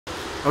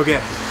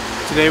Okay,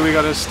 today we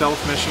got a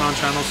stealth mission on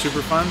channel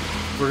Super Fun.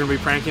 We're going to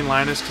be pranking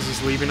Linus because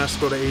he's leaving us to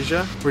go to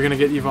Asia. We're going to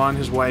get Yvonne,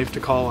 his wife, to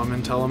call him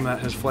and tell him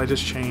that his flight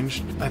has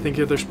changed. I think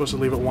they're supposed to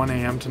leave at 1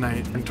 a.m.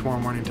 tonight and tomorrow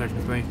morning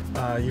technically.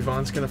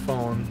 Yvonne's going to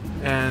phone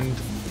and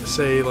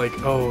say like,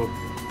 oh,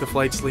 the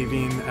flight's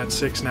leaving at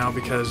 6 now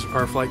because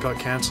our flight got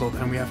cancelled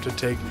and we have to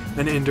take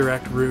an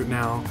indirect route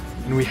now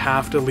and we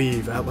have to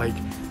leave at like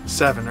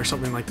 7 or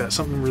something like that,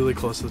 something really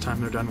close to the time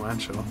they're done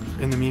Wancho.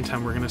 In the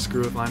meantime, we're gonna screw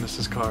with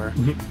Linus's car,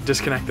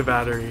 disconnect the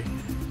battery,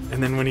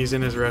 and then when he's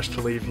in his rush to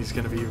leave, he's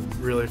gonna be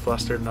really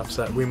flustered and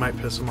upset. We might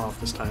piss him off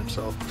this time,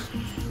 so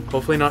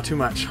hopefully not too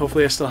much.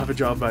 Hopefully I still have a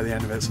job by the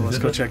end of it, so let's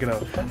go check it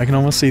out. I can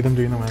almost see them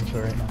doing the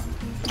Wancho right now.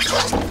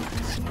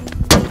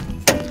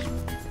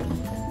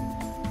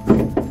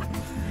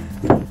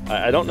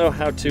 I don't know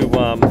how to,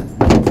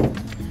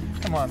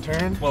 Come on,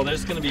 turn. Well,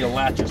 there's gonna be a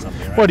latch or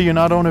something, right? What, do you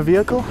not own a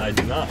vehicle? I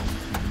do not.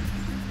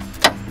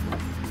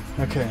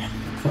 Okay,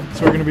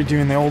 so we're gonna be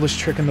doing the oldest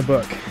trick in the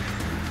book.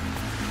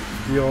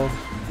 The old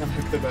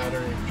unhook the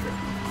battery trick.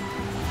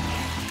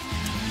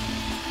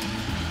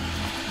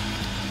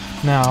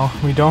 Now,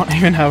 we don't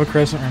even have a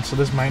crescent wrench, so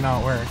this might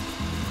not work.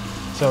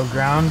 So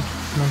ground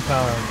and then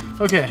power.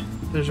 Okay,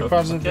 there's your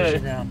positive, there's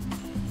your ground.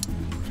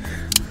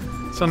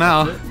 So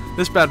now,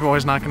 this bad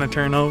boy's not gonna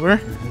turn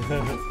over.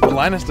 But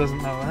Linus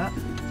doesn't know that.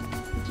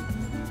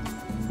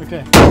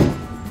 Okay.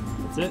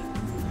 That's it.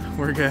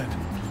 We're good.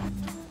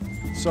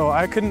 So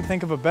I couldn't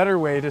think of a better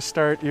way to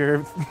start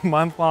your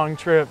month-long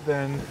trip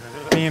than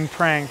being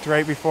pranked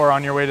right before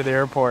on your way to the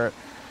airport.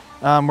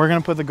 We're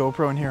gonna put the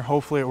GoPro in here.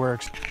 Hopefully it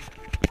works.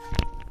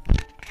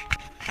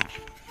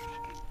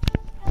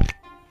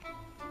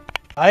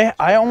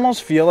 I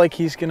almost feel like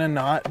he's gonna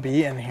not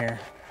be in here.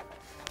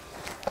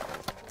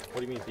 What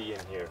do you mean be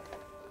in here?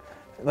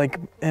 Like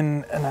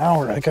in an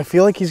hour. Like I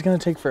feel like he's gonna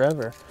take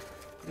forever.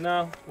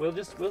 No, we'll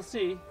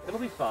see. It'll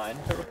be fine.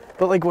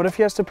 But like what if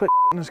he has to put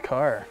in his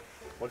car?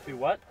 What if he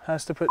what?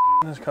 Has to put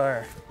in his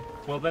car.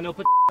 Well, then he'll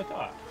put in the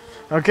car.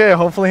 Okay,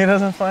 hopefully he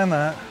doesn't find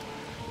that.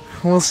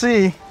 We'll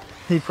see.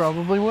 He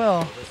probably will.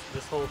 Well,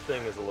 this whole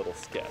thing is a little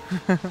sketch.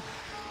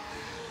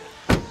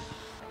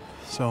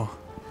 So,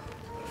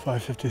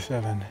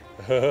 5:57.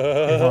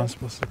 Yvonne's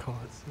supposed to call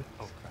it.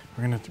 Okay.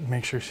 We're gonna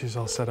make sure she's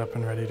all set up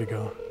and ready to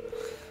go.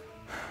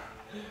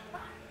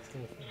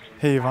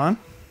 Hey, Yvonne?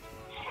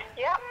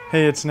 Yep.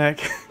 Hey, it's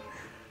Nick.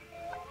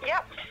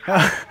 Yep.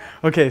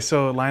 Okay,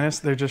 so Linus,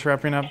 they're just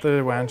wrapping up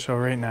the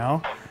Wancho right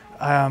now.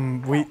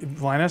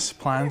 Linus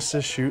plans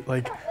to shoot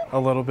like a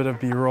little bit of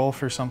B-roll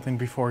for something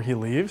before he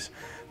leaves,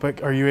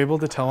 but are you able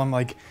to tell him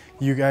like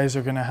you guys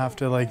are gonna have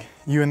to like,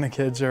 you and the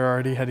kids are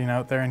already heading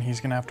out there and he's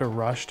gonna have to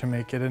rush to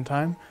make it in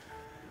time?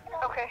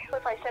 Okay, so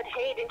if I said,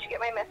 hey, didn't you get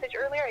my message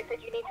earlier? I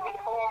said you need to be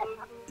home.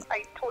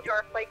 I told you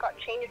our flight got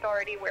changed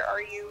already. Where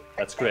are you?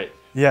 That's great.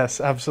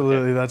 Yes,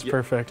 absolutely. That's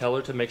perfect. Tell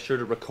her to make sure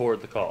to record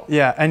the call.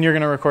 Yeah, and you're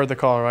gonna record the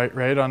call,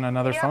 right? On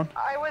another phone?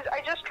 I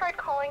just tried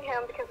calling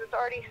him because it's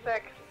already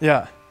 6.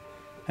 Yeah.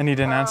 And he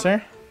didn't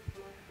answer?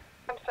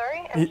 I'm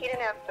sorry? And he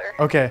didn't answer.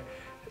 Okay.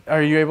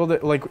 Are you able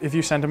to, like, if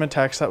you sent him a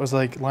text that was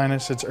like,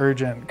 Linus, it's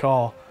urgent,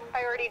 call.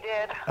 I already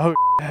did. Oh,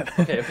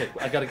 Okay,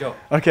 I gotta go.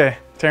 Okay,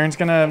 Taryn's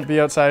gonna be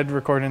outside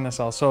recording this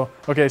all. So,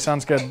 okay,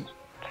 sounds good.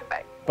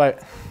 Bye. Bye.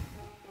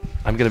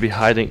 I'm gonna be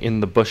hiding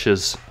in the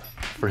bushes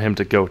for him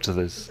to go to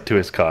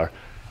his car.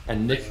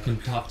 And Nick can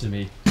talk to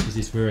me because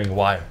he's wearing a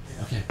wire.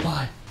 Okay,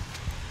 bye.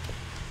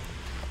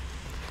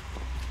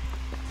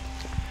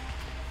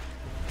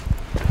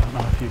 I don't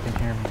know if you can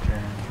hear me,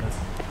 Taryn, but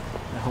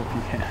I hope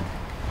you can.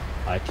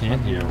 I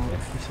can hear you.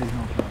 If the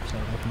signal drops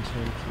out, I can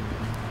say it to you.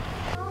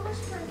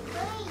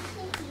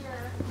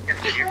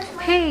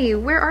 Hey,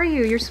 where are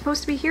you? You're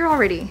supposed to be here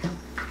already.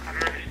 I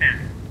don't understand.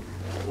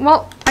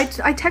 Well,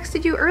 I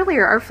texted you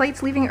earlier. Our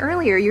flight's leaving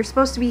earlier. You're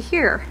supposed to be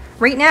here.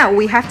 Right now,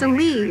 we have to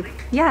leave.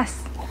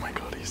 Yes. Oh my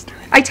god, he's doing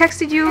it. I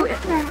texted you in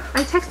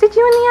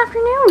the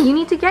afternoon. You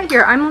need to get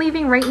here. I'm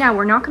leaving right now.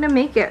 We're not going to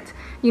make it.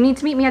 You need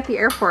to meet me at the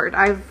airport.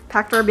 I've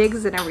packed our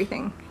bags and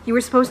everything. You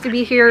were supposed to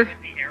be here.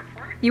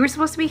 You were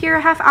supposed to be here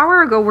a half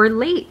hour ago. We're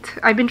late.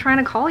 I've been trying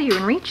to call you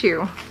and reach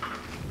you.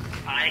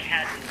 I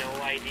had no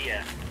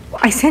idea.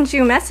 I sent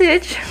you a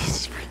message.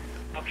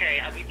 Okay,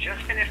 we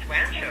just finished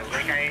Wancho.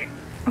 Like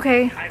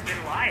Okay. I've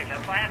been live.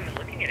 That's why I haven't been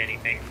looking at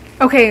anything.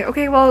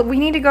 Okay, well, we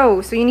need to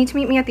go. So you need to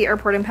meet me at the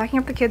airport. I'm packing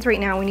up the kids right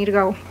now. We need to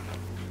go.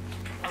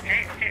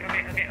 Okay.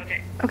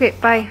 Okay,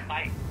 bye.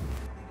 Bye.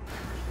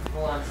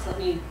 Hold on, just let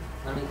me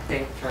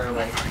think for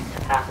like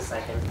half a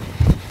second.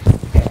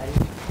 Okay.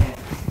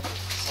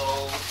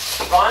 So,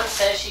 Ron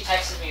says she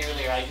texted me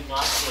earlier. I do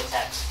not see a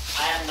text.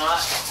 I am not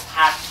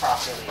hacked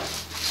properly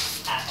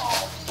at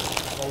all.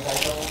 Like, I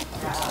don't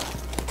have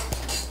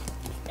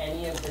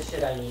any of the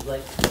shit I need.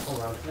 Like,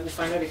 hold on. Let me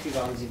find out if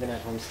Yvonne's even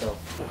at home still.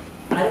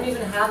 I don't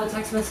even have a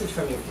text message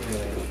from you.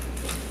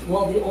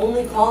 Well, the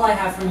only call I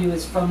have from you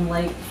is from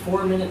like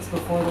 4 minutes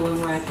before the one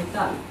where I picked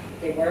up.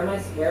 Okay, where am I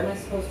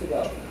supposed to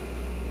go?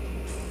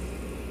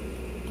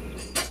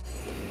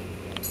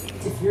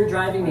 If you're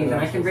driving me, then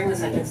I can bring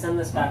this. I can send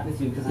this back with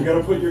you because you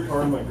gotta put your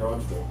car in my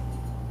garage though.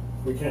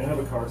 We can't have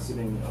a car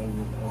sitting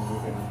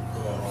unmoving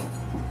for that long.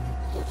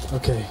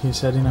 Okay, he's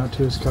heading out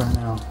to his car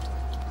now.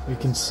 We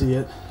can see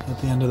it at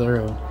the end of the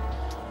road.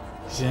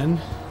 He's in.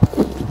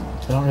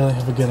 I don't really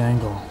have a good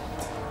angle.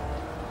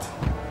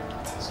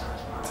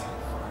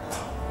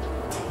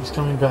 He's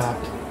coming back.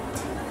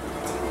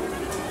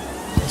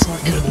 That's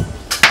not good.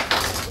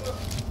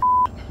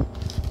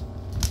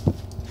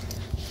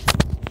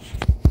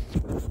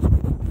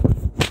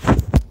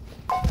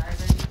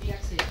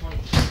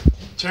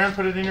 Taryn,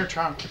 put it in your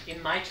trunk.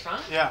 In my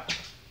trunk? Yeah.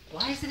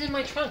 Why is it in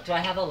my trunk? Do I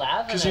have a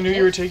lab? Because he knew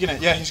you were taking it.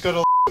 Yeah, he's got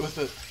a with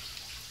it.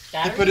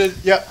 Batteries? He put it,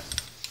 yeah.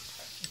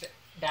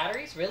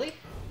 Batteries? Really?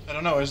 I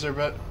don't know, is there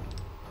but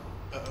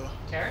uh-oh.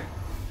 Taryn?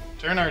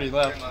 Taryn already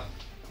left.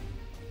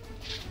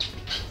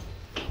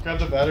 Grab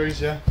the batteries,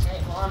 yeah.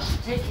 Okay, well I'm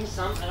taking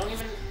some. I don't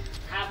even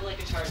have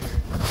like a charger.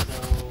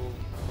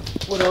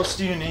 So What else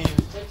do you need?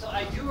 so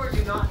I do or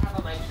do not have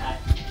a mic pad.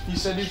 He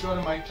said he's got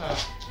a mic pad.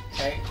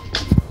 Okay.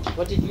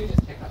 What did you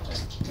just pick up there?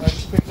 I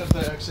just picked up the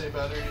XA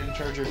battery and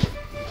charger.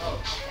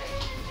 Oh,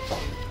 okay.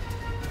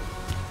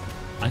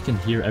 I can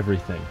hear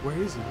everything. Where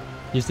is he?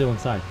 He's still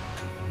inside.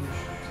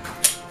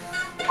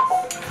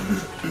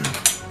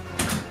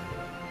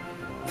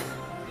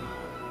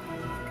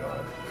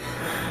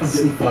 I'm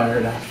getting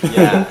fired at.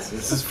 Yeah,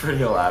 this is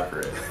pretty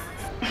elaborate.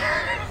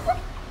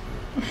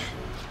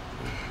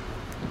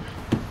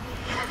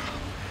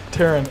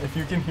 Taryn, if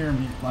you can hear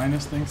me,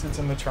 Linus thinks it's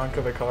in the trunk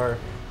of the car,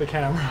 the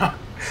camera.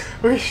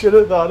 We should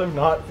have thought of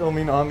not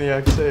filming on the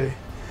XA.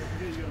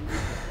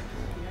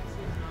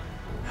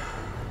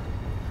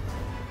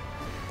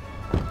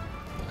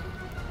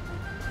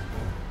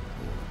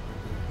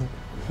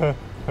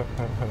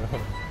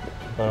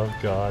 Oh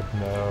God,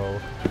 no.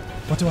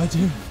 What do I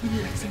do?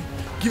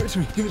 Give it to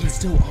me. Give it to me. It's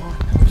still on.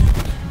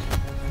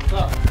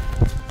 Well,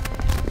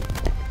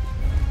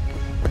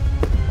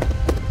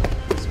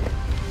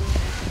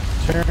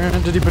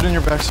 Taryn, did he put it in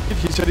your back seat?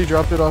 He said he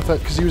dropped it off that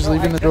because he was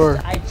leaving the door.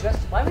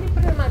 Why would he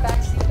put it in my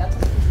back seat? That's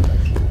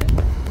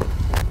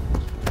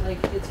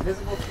like it's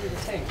visible through the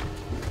tank.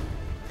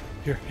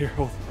 Here,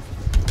 hold.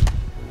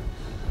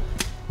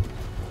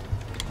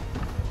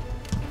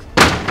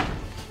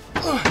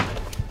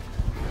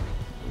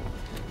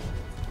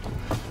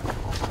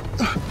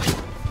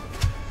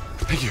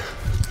 Thank you.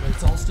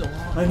 It's all still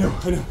on. I know.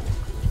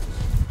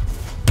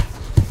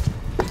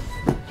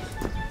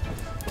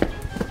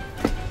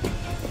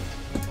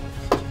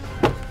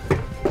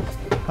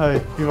 Hi,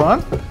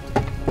 Yvonne?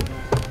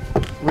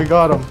 We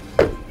got him.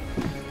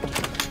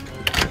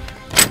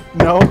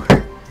 No.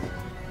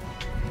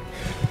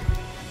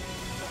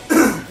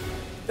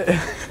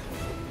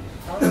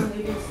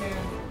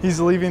 He's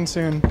leaving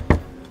soon.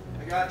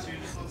 I got you,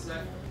 just 1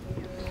 sec.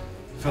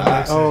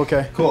 Oh,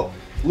 okay. Cool.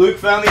 Luke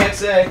found the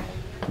XA.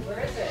 Where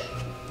is it?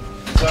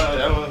 So, I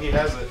don't know if he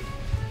has it.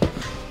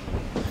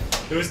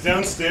 It was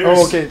downstairs.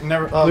 Oh, okay.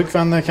 Never. Luke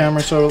found the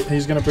camera, so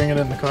he's gonna bring it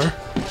in the car.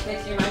 Okay,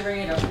 so you mind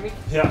bringing it up for me?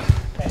 Yeah.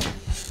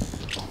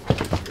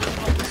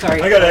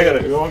 Sorry. I got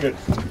it. We're all good.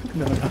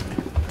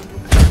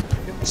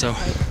 So,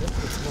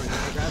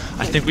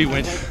 I think we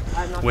went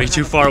way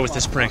too far with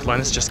this prank.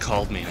 Linus just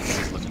called me. I think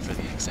he's looking for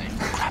the XA.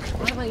 Grab it.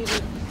 Why am I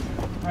even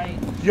right?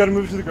 You gotta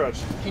move it to the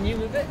garage. Can you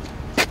move it?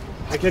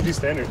 I can't do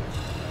standard.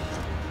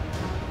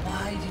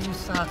 Why do you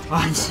suck?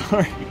 I'm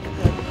sorry.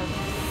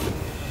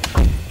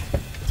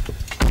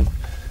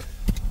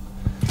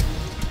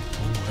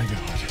 Oh my God.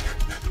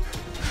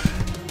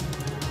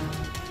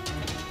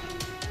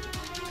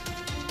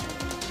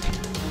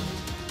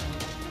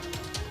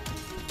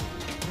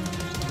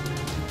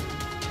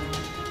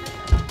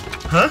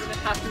 Huh? I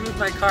have to move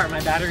my car.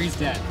 My battery's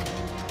dead.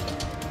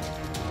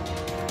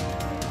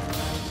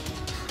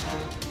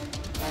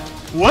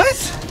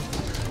 What?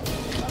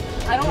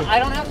 I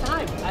don't have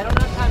time. I don't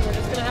have time. We're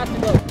just gonna have to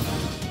go.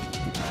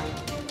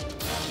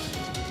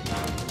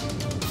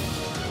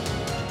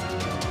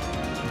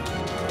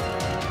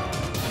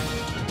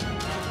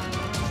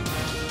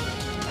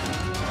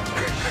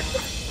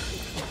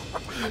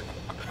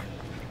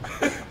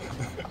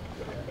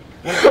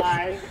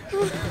 Bye.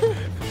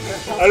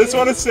 I just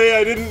want to say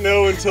I didn't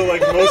know until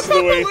like most of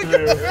the way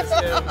through.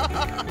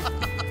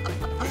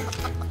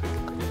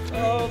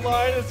 Oh,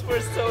 Linus,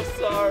 we're so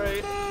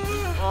sorry.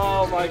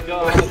 Oh my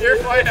God. Your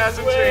fight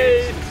hasn't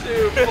Way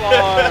too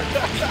far.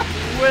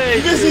 Way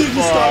You guys too needed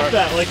to far. stop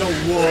that like a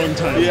long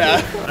time ago.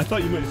 Yeah. I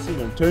thought you might have seen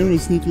him. Taryn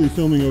was sneakily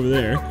filming over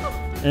there,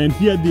 and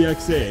he had the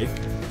XA.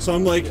 So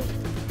I'm like,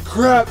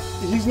 crap,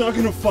 he's not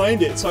gonna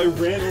find it. So I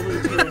ran over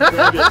to Taryn and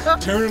grabbed it.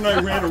 Taryn and I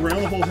ran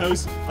around the whole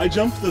house. I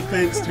jumped the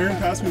fence. Taryn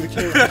passed me the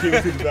camera and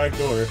came through the back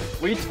door.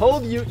 We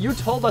told you, you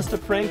told us to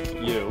prank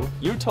you.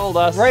 You told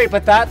us. Right,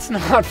 but that's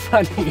not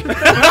funny.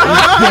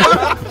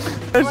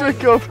 There's a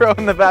GoPro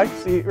in the back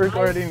seat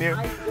recording you.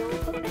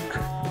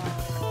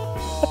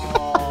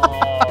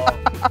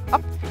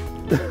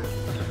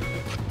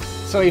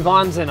 So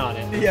Yvonne's in on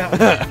it.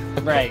 Yeah.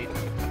 Right.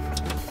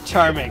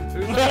 charming.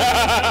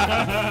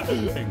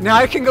 Now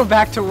I can go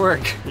back to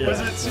work. Yeah.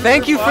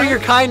 Thank you for your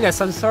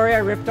kindness. I'm sorry I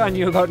ripped on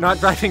you about not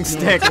driving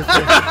stick.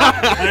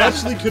 I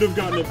actually could have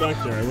gotten it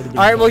back there. I would have been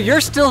All right, well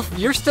you're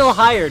still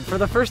hired for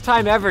the first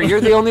time ever.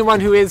 You're the only one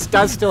who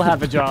does still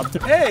have a job.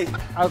 Hey!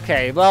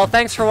 Okay, well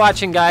thanks for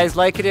watching, guys.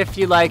 Like it if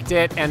you liked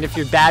it, and if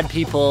you're bad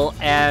people,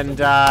 and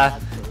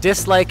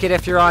dislike it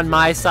if you're on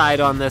my side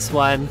on this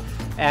one.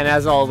 And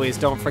as always,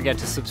 don't forget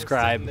to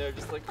subscribe.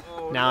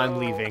 Now I'm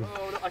leaving.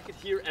 I could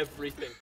hear everything.